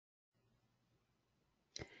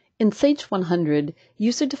In Sage 100,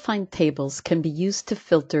 user-defined tables can be used to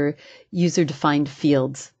filter user-defined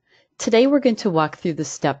fields. Today we're going to walk through the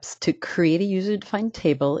steps to create a user-defined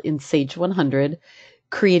table in Sage 100,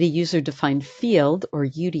 create a user-defined field, or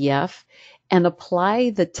UDF, and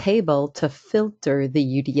apply the table to filter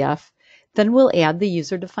the UDF. Then we'll add the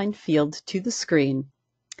user-defined field to the screen.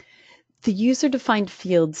 The user-defined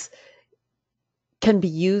fields can be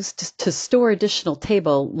used to store additional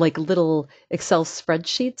table like little Excel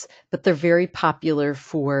spreadsheets, but they're very popular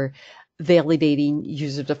for validating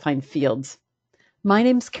user-defined fields. My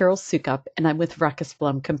name's Carol Sukup, and I'm with Vrakas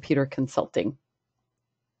Blum Computer Consulting.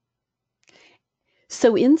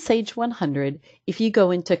 So in Sage 100, if you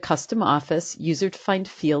go into Custom Office, User-Defined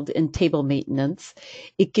Field, and Table Maintenance,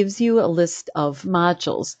 it gives you a list of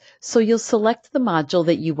modules. So you'll select the module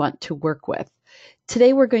that you want to work with.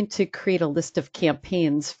 Today we're going to create a list of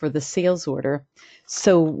campaigns for the sales order.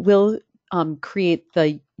 So we'll create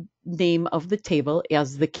the name of the table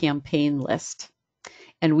as the campaign list.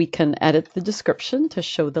 And we can edit the description to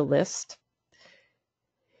show the list.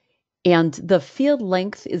 And the field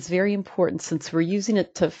length is very important since we're using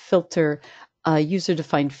it to filter a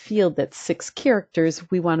user-defined field that's 6 characters.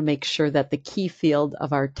 We want to make sure that the key field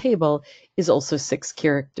of our table is also 6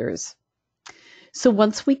 characters. So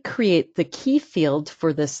once we create the key field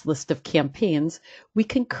for this list of campaigns, we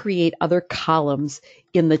can create other columns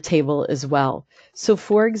in the table as well. So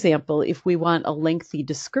for example, if we want a lengthy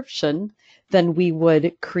description, then we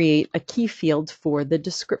would create a key field for the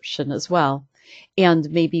description as well.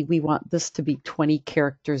 And maybe we want this to be 20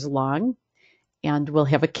 characters long, and we'll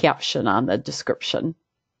have a caption on the description.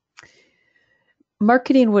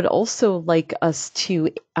 Marketing would also like us to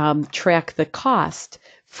track the cost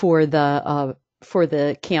for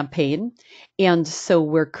the campaign, and so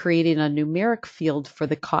we're creating a numeric field for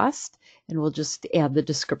the cost, and we'll just add the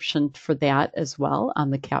description for that as well on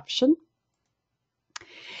the caption.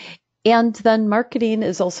 And then marketing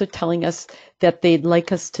is also telling us that they'd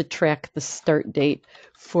like us to track the start date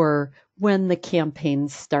for when the campaign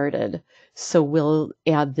started, so we'll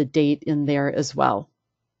add the date in there as well.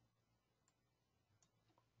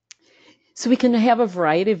 So we can have a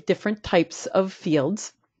variety of different types of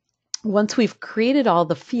fields. Once we've created all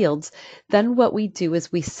the fields, then what we do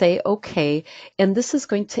is we say, okay, and this is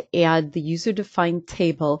going to add the user-defined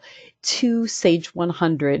table to Sage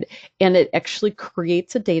 100, and it actually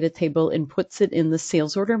creates a data table and puts it in the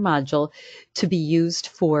sales order module to be used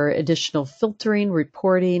for additional filtering,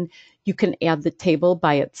 reporting. You can add the table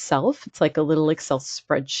by itself. It's like a little Excel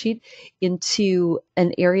spreadsheet into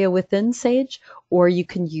an area within Sage, or you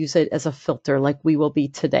can use it as a filter like we will be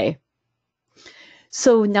today.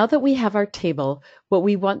 So now that we have our table, what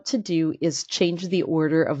we want to do is change the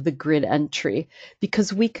order of the grid entry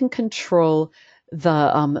because we can control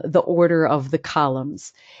the order of the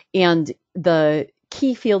columns. And the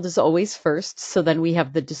key field is always first, so then we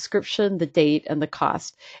have the description, the date, and the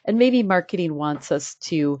cost. And maybe marketing wants us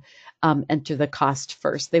to enter the cost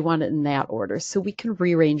first. They want it in that order, so we can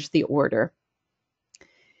rearrange the order.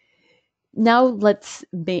 Now let's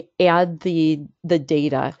add the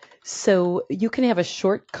data. So you can have a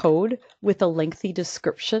short code with a lengthy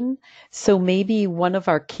description. So maybe one of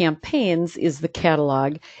our campaigns is the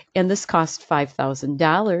catalog, and this cost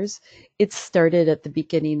 $5,000. It started at the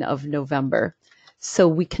beginning of November. So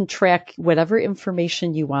we can track whatever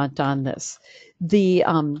information you want on this. The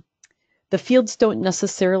fields don't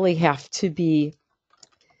necessarily have to be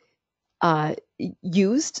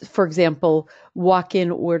used. For example,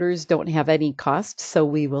 walk-in orders don't have any cost, so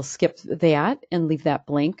we will skip that and leave that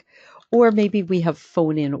blank. Or maybe we have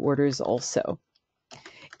phone-in orders also.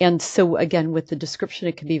 And so again, with the description,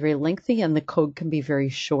 it can be very lengthy and the code can be very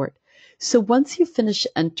short. So once you finish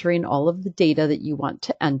entering all of the data that you want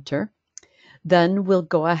to enter, then we'll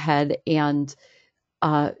go ahead and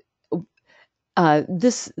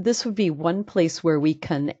this would be one place where we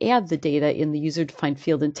can add the data in the user-defined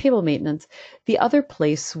field and table maintenance. The other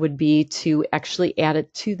place would be to actually add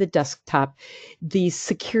it to the desktop. The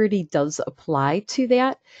security does apply to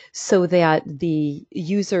that so that the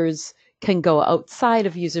users can go outside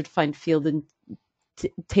of user-defined field and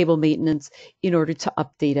table maintenance in order to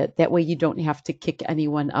update it. That way you don't have to kick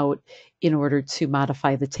anyone out in order to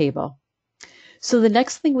modify the table. So the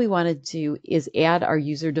next thing we want to do is add our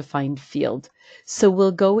user-defined field. So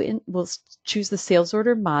we'll go in, we'll choose the sales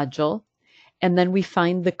order module, and then we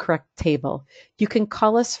find the correct table. You can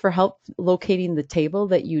call us for help locating the table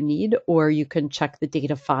that you need, or you can check the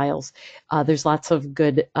data files. There's lots of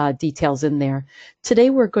good details in there. Today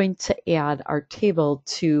we're going to add our table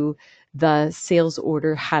to the sales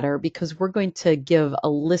order header because we're going to give a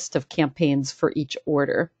list of campaigns for each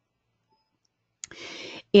order.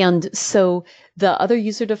 And so the other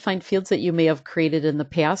user-defined fields that you may have created in the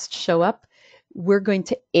past show up. We're going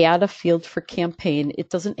to add a field for campaign. It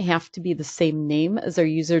doesn't have to be the same name as our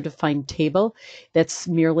user-defined table. That's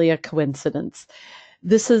merely a coincidence.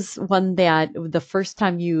 This is one that the first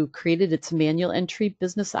time you created its manual entry,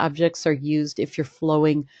 business objects are used if you're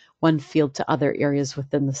flowing one field to other areas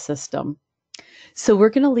within the system. So we're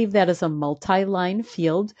going to leave that as a multi-line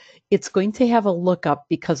field. It's going to have a lookup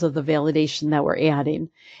because of the validation that we're adding.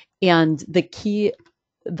 And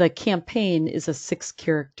the campaign is a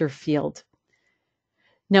 6-character field.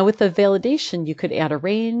 Now with the validation, you could add a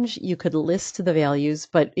range, you could list the values,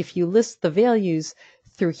 but if you list the values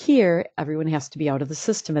through here, everyone has to be out of the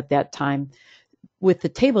system at that time. With the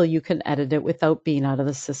table, you can edit it without being out of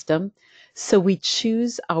the system. So we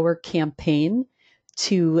choose our campaign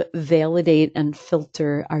to validate and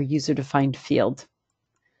filter our user-defined field.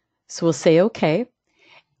 So we'll say OK.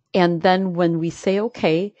 And then when we say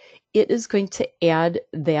OK, it is going to add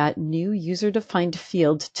that new user-defined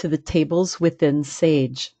field to the tables within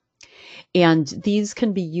Sage. And these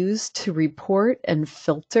can be used to report and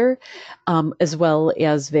filter as well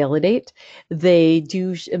as validate. They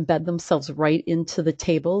do embed themselves right into the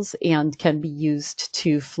tables and can be used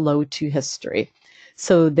to flow to history.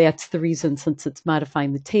 So that's the reason, since it's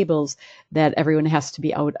modifying the tables, that everyone has to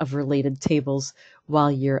be out of related tables while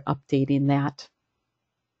you're updating that.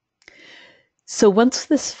 So once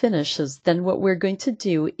this finishes, then what we're going to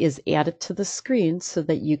do is add it to the screen so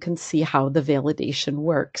that you can see how the validation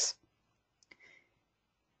works.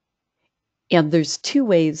 And there's 2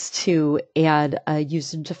 ways to add a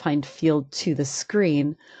user-defined field to the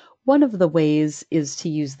screen. One of the ways is to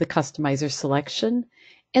use the customizer selection,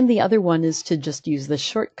 and the other one is to just use the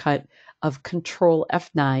shortcut of Control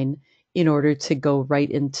F9 in order to go right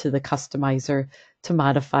into the customizer to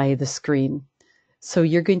modify the screen. So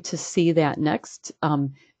you're going to see that next.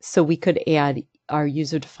 So we could add our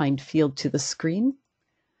user-defined field to the screen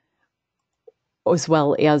as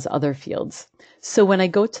well as other fields. So when I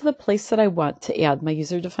go to the place that I want to add my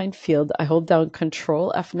user-defined field, I hold down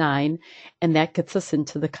Control F9, and that gets us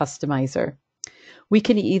into the customizer. We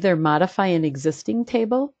can either modify an existing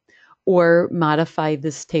table or modify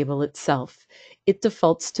this table itself. It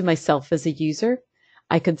defaults to myself as a user.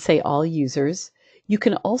 I could say all users. You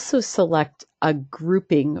can also select a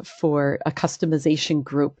grouping for a customization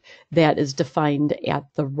group that is defined at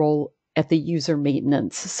the user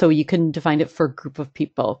maintenance. So you can define it for a group of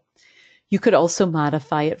people. You could also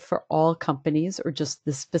modify it for all companies or just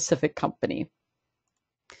this specific company.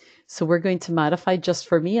 So we're going to modify just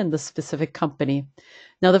for me and the specific company.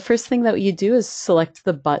 Now the first thing that you do is select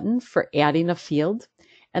the button for adding a field,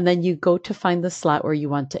 and then you go to find the slot where you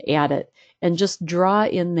want to add it and just draw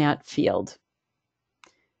in that field.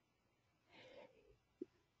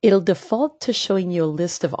 It'll default to showing you a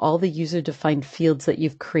list of all the user-defined fields that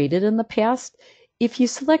you've created in the past. If you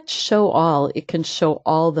select Show All, it can show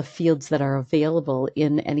all the fields that are available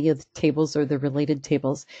in any of the tables or the related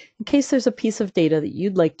tables, in case there's a piece of data that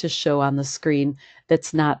you'd like to show on the screen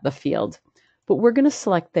that's not the field. But we're going to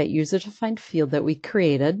select that user-defined field that we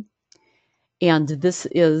created, and this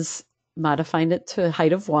is modifying it to a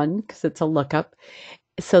height of 1 because it's a lookup.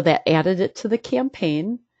 So that added it to the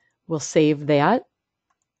campaign. We'll save that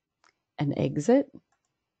and exit, and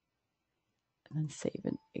then save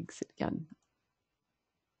and exit again.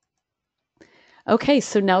 Okay,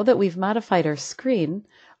 so now that we've modified our screen,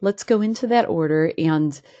 let's go into that order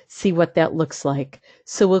and see what that looks like.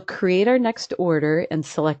 So we'll create our next order and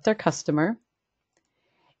select our customer,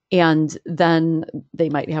 and then they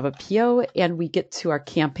might have a PO, and we get to our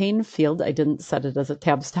campaign field. I didn't set it as a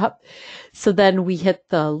tab stop. So then we hit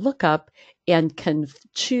the lookup and can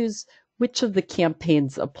choose which of the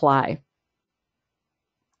campaigns apply.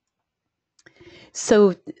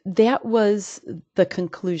 So that was the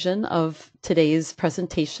conclusion of today's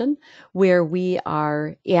presentation, where we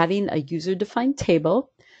are adding a user-defined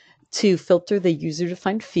table to filter the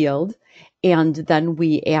user-defined field, and then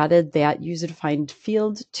we added that user-defined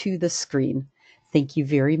field to the screen. Thank you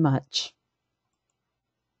very much.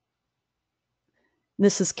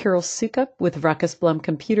 This is Carol Sukup with Vrakas Blum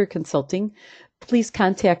Computer Consulting. Please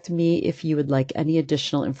contact me if you would like any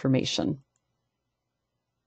additional information.